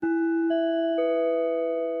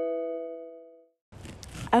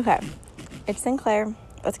Okay, it's Sinclair.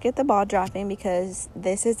 Let's get the ball dropping because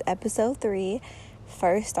this is episode 3,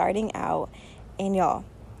 first starting out. And y'all,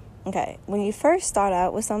 okay, when you first start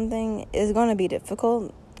out with something, it's going to be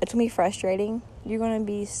difficult. It's going to be frustrating. You're going to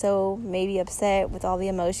be so maybe upset with all the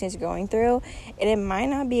emotions you're going through. And it might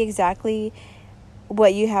not be exactly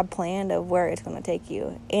what you have planned of where it's going to take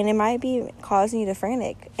you. And it might be causing you to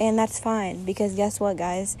frantic. And that's fine because guess what,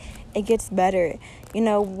 guys? It gets better.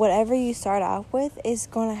 Whatever you start off with is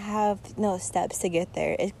going to have steps to get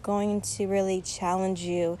there. It's going to really challenge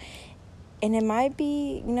you. And it might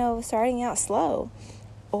be, starting out slow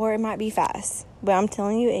or it might be fast. But I'm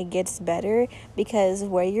telling you, it gets better because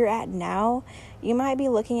where you're at now, you might be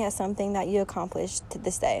looking at something that you accomplished to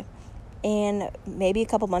this day. And maybe a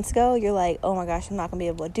couple months ago, you're like, oh my gosh, I'm not going to be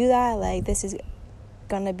able to do that. Like, this is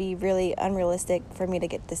going to be really unrealistic for me to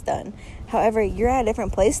get this done. However, you're at a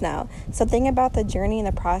different place now. So think about the journey and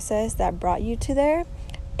the process that brought you to there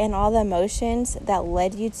and all the emotions that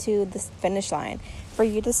led you to the finish line for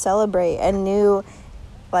you to celebrate a new,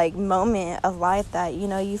 moment of life that,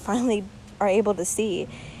 you finally are able to see.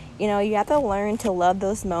 You have to learn to love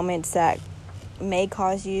those moments that may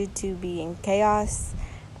cause you to be in chaos,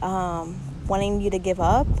 wanting you to give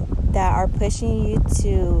up, that are pushing you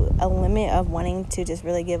to a limit of wanting to just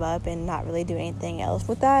really give up and not really do anything else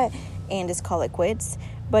with that and just call it quits.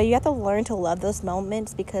 But you have to learn to love those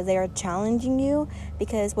moments because they are challenging you,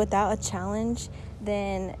 because without a challenge,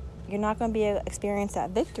 then you're not going to be able to experience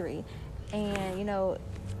that victory. And,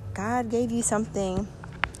 God gave you something.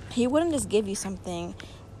 He wouldn't just give you something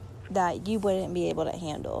that you wouldn't be able to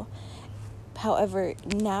handle. However,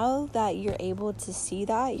 now that you're able to see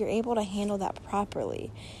that, you're able to handle that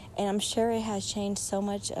properly. And I'm sure it has changed so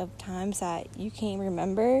much of times that you can't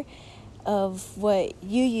remember of what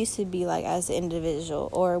you used to be like as an individual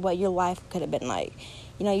or what your life could have been like.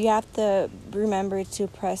 You have to remember to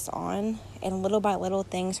press on, and little by little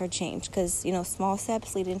things are changed because, small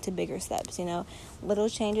steps lead into bigger steps. Little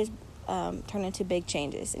changes turn into big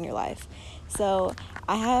changes in your life. So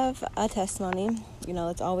I have a testimony.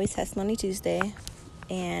 It's always Testimony Tuesday.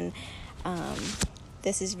 And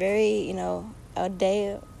this is very, a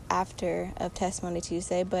day after of Testimony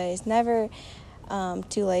Tuesday. But it's never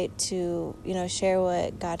too late to, share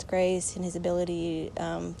what God's grace and his ability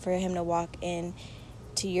for him to walk in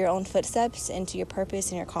to your own footsteps and to your purpose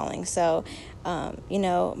and your calling. So,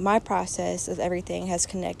 my process of everything has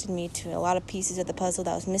connected me to a lot of pieces of the puzzle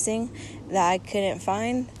that was missing, that I couldn't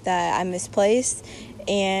find, that I misplaced.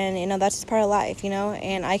 And, that's just part of life,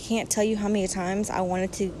 and I can't tell you how many times I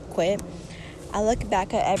wanted to quit. I look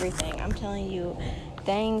back at everything. I'm telling you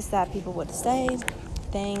things that people would say,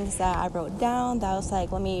 things that I wrote down that I was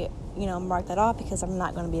like, let me mark that off because I'm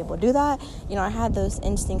not going to be able to do that. I had those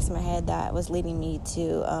instincts in my head that was leading me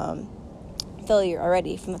to failure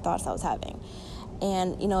already from the thoughts I was having.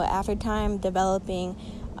 And, after time developing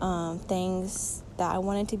things that I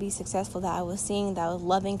wanted to be successful, that I was seeing, that I was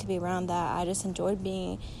loving to be around, that I just enjoyed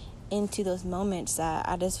being into those moments, that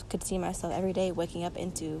I just could see myself every day waking up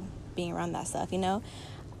into being around that stuff,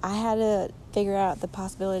 I had to figure out the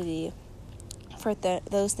possibility for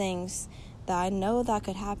those things that I know that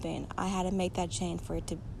could happen. I had to make that change for it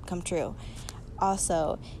to come true.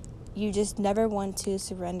 Also, you just never want to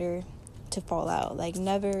surrender to fall out.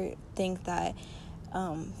 Never think that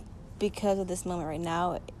because of this moment right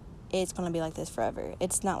now, it's going to be like this forever.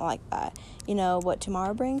 It's not like that. What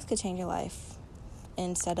tomorrow brings could change your life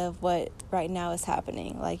instead of what right now is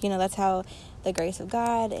happening. That's how the grace of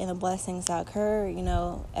God and the blessings that occur,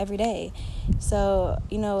 every day. So,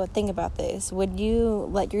 think about this. Would you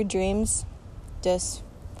let your dreams just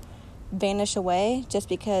vanish away just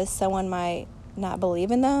because someone might not believe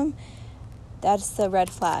in them? That's the red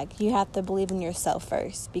flag. You have to believe in yourself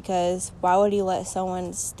first, because why would you let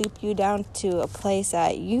someone stoop you down to a place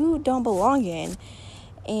that you don't belong in,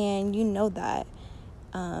 and that?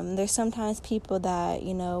 There's sometimes people that,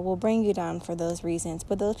 will bring you down for those reasons.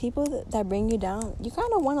 But those people that bring you down, you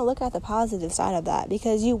kind of want to look at the positive side of that,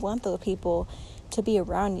 because you want those people to be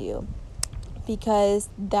around you, because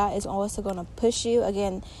that is also going to push you.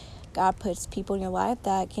 Again, God puts people in your life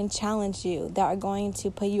that can challenge you, that are going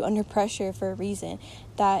to put you under pressure for a reason,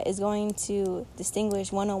 that is going to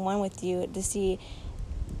distinguish one-on-one with you to see,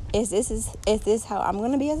 is this how I'm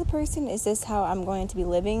going to be as a person? Is this how I'm going to be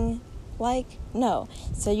living? No.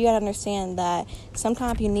 So you got to understand that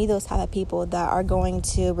sometimes you need those type of people that are going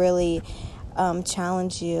to really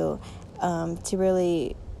challenge you, to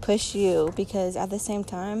really push you, because at the same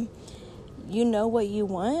time, you know what you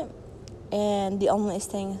want, and the only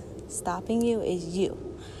thing stopping you is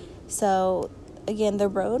you. So again, the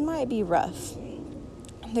road might be rough.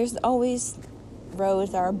 There's always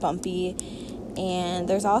roads that are bumpy, and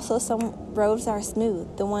there's also some roads that are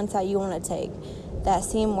smooth, the ones that you want to take, that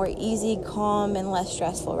seem more easy, calm, and less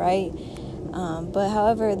stressful, right? But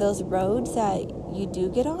however, those roads that you do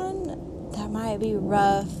get on, that might be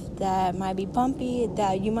rough, that might be bumpy,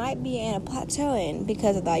 that you might be in a plateau in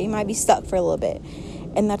because of that. You might be stuck for a little bit,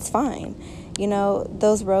 and that's fine.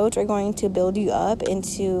 Those roads are going to build you up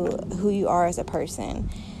into who you are as a person.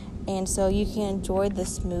 And so you can enjoy the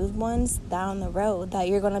smooth ones down the road that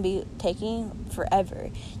you're going to be taking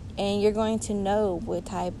forever. And you're going to know what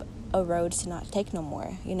type of roads to not take no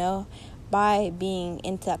more, by being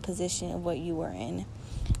into that position of what you were in.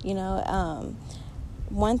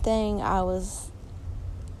 One thing I was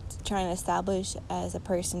trying to establish as a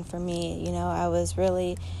person for me, I was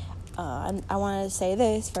really, I want to say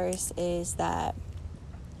this first, is that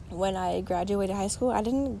when I graduated high school, I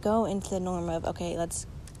didn't go into the norm of, okay, let's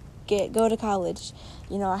go to college.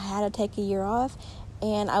 I had to take a year off,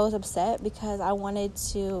 and I was upset because I wanted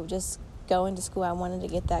to just go into school. I wanted to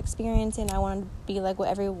get that experience, and I wanted to be like what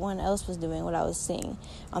everyone else was doing, what I was seeing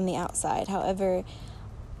on the outside. However,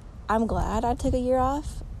 I'm glad I took a year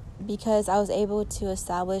off because I was able to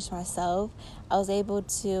establish myself. I was able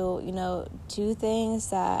to, do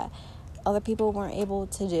things that other people weren't able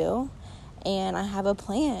to do, and I have a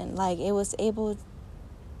plan. Like, it was able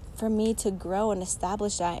for me to grow and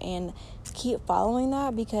establish that and keep following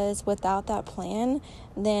that, because without that plan,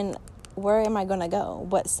 then where am I going to go?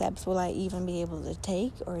 What steps will I even be able to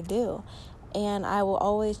take or do? And I will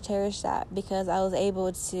always cherish that because I was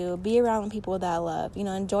able to be around people that I love,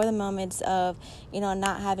 enjoy the moments of,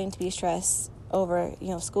 not having to be stressed over,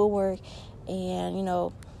 schoolwork, and,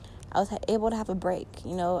 I was able to have a break.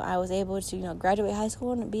 I was able to, graduate high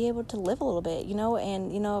school and be able to live a little bit,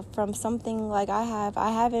 and, from something like I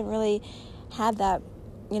haven't really had that,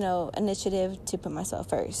 initiative to put myself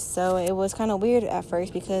first. So it was kind of weird at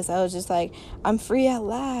first because I was just like, I'm free at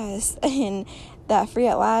last. And that free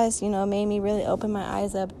at last, made me really open my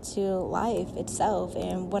eyes up to life itself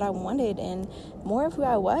and what I wanted and more of who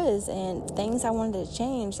I was and things I wanted to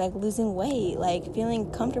change, like losing weight, like feeling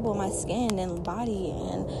comfortable in my skin and body,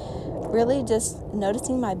 and really just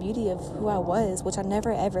noticing my beauty of who I was, which I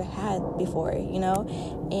never ever had before,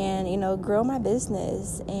 and, grow my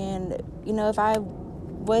business. And, if I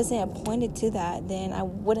wasn't appointed to that, then I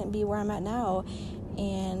wouldn't be where I'm at now.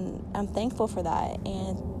 And I'm thankful for that.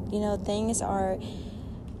 And, things are,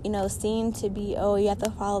 seen to be, you have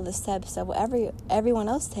to follow the steps of what everyone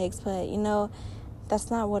else takes. But, that's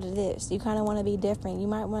not what it is. You kind of want to be different. You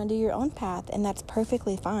might want to do your own path, and that's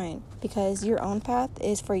perfectly fine because your own path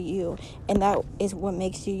is for you, and that is what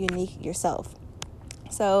makes you unique yourself.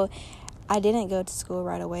 So I didn't go to school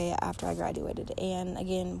right away after I graduated. And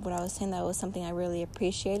again, what I was saying, that was something I really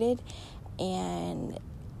appreciated. And,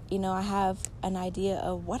 I have an idea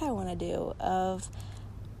of what I want to do, of,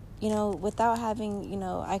 without having,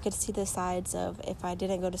 I could see the sides of if I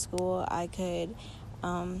didn't go to school, I could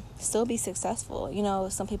still be successful.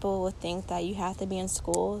 Some people would think that you have to be in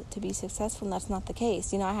school to be successful, and that's not the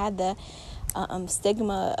case. I had the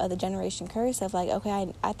stigma of the generation curse of like,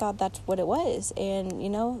 okay, I thought that's what it was, and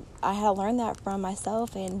I had to learn that from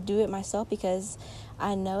myself and do it myself because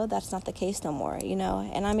I know that's not the case no more,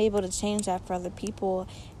 and I'm able to change that for other people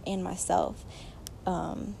and myself.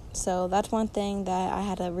 So that's one thing that I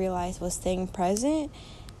had to realize was staying present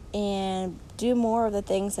and do more of the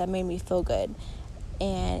things that made me feel good.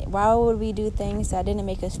 And why would we do things that didn't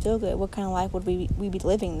make us feel good? What kind of life would we be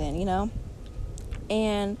living then,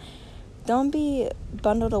 And don't be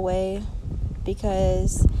bundled away,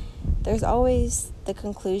 because there's always the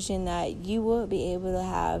conclusion that you will be able to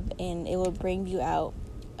have, and it will bring you out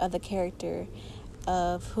of the character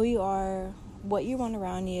of who you are, what you want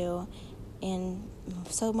around you, and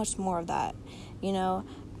so much more of that.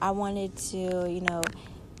 I wanted to,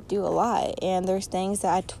 do a lot, and there's things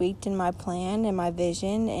that I tweaked in my plan and my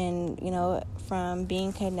vision, and from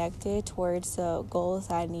being connected towards the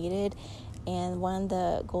goals I needed. And one of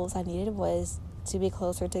the goals I needed was to be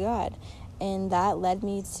closer to God, and that led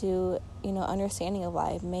me to understanding of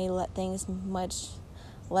life, made things much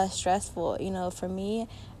less stressful. For me,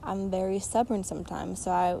 I'm very stubborn sometimes,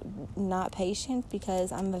 so I'm not patient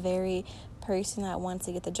because I'm a very person that wants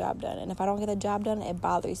to get the job done, and if I don't get the job done, it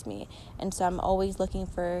bothers me. And so I'm always looking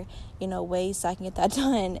for ways so I can get that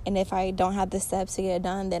done. And if I don't have the steps to get it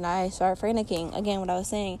done, then I start freaking. Again, what I was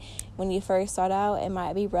saying, when you first start out, it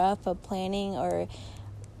might be rough of planning or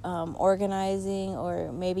organizing,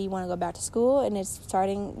 or maybe you want to go back to school and it's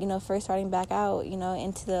first starting back out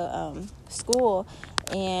into the school,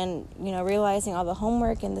 and realizing all the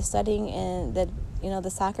homework and the studying and the the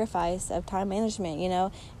sacrifice of time management.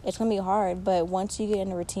 It's going to be hard, but once you get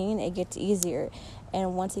in a routine, it gets easier.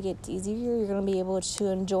 And once it gets easier, you're going to be able to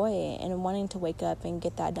enjoy it and wanting to wake up and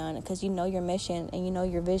get that done, because you know your mission and you know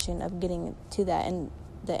your vision of getting to that and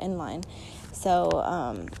the end line.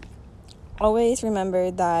 So always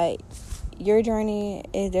remember that your journey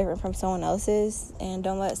is different from someone else's, and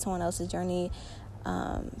don't let someone else's journey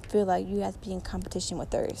feel like you have to be in competition with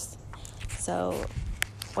theirs. So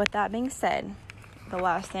with that being said, the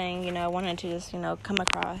last thing I wanted to just come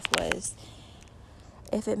across was,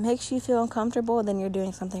 if it makes you feel uncomfortable, then you're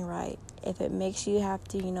doing something right. If it makes you have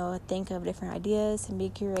to think of different ideas and be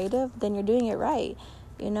creative, then you're doing it right.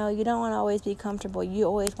 You don't want to always be comfortable. You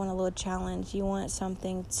always want a little challenge. You want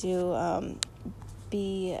something to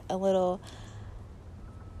be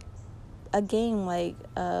a game like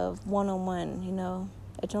of one-on-one.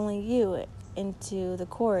 It's only you into the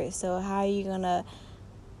court. So how are you gonna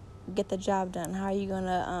get the job done? How are you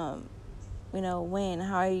gonna win?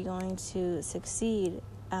 How are you going to succeed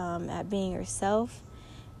at being yourself,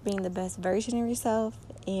 being the best version of yourself,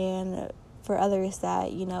 and for others that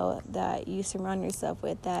that you surround yourself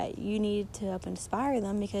with, that you need to help inspire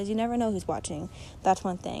them, because you never know who's watching. That's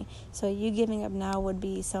one thing. So you giving up now would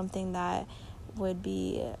be something that would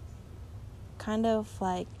be kind of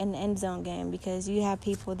like an end zone game, because you have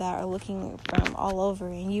people that are looking from all over,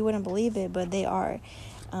 and you wouldn't believe it, but they are.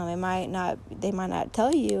 They might not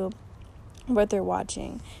tell you, but they're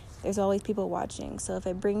watching. There's always people watching. So if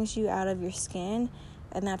it brings you out of your skin,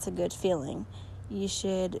 then that's a good feeling. You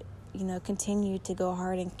should continue to go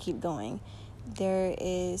hard and keep going. There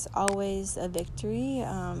is always a victory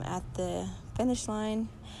at the finish line,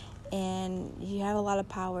 and you have a lot of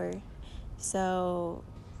power. So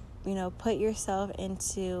put yourself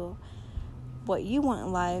into what you want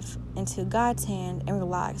in life, into God's hand, and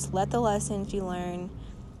relax. Let the lessons you learn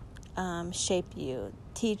shape you,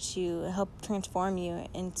 teach you, help transform you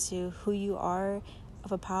into who you are,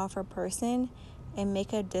 of a powerful person, and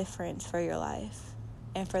make a difference for your life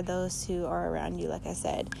and for those who are around you, like I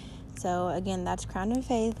said. So again, that's Crowned in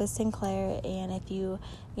Faith with Sinclair. And if you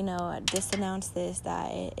just announced this,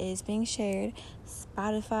 that it is being shared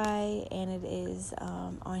Spotify, and it is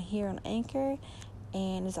on here on Anchor,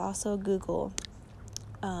 and it's also Google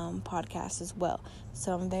podcast as well.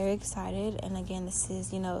 So I'm very excited. And again, this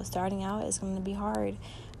is starting out is going to be hard,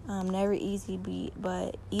 never easy,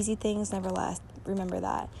 but easy things never last. Remember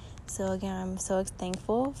that. So again, I'm so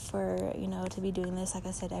thankful for to be doing this. Like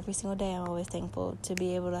I said, every single day I'm always thankful to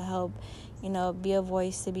be able to help be a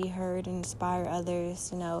voice to be heard and inspire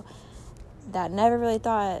others that never really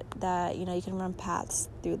thought that you can run paths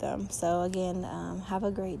through them. So again, have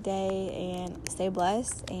a great day and stay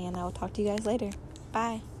blessed, and I will talk to you guys later.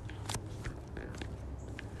 Bye.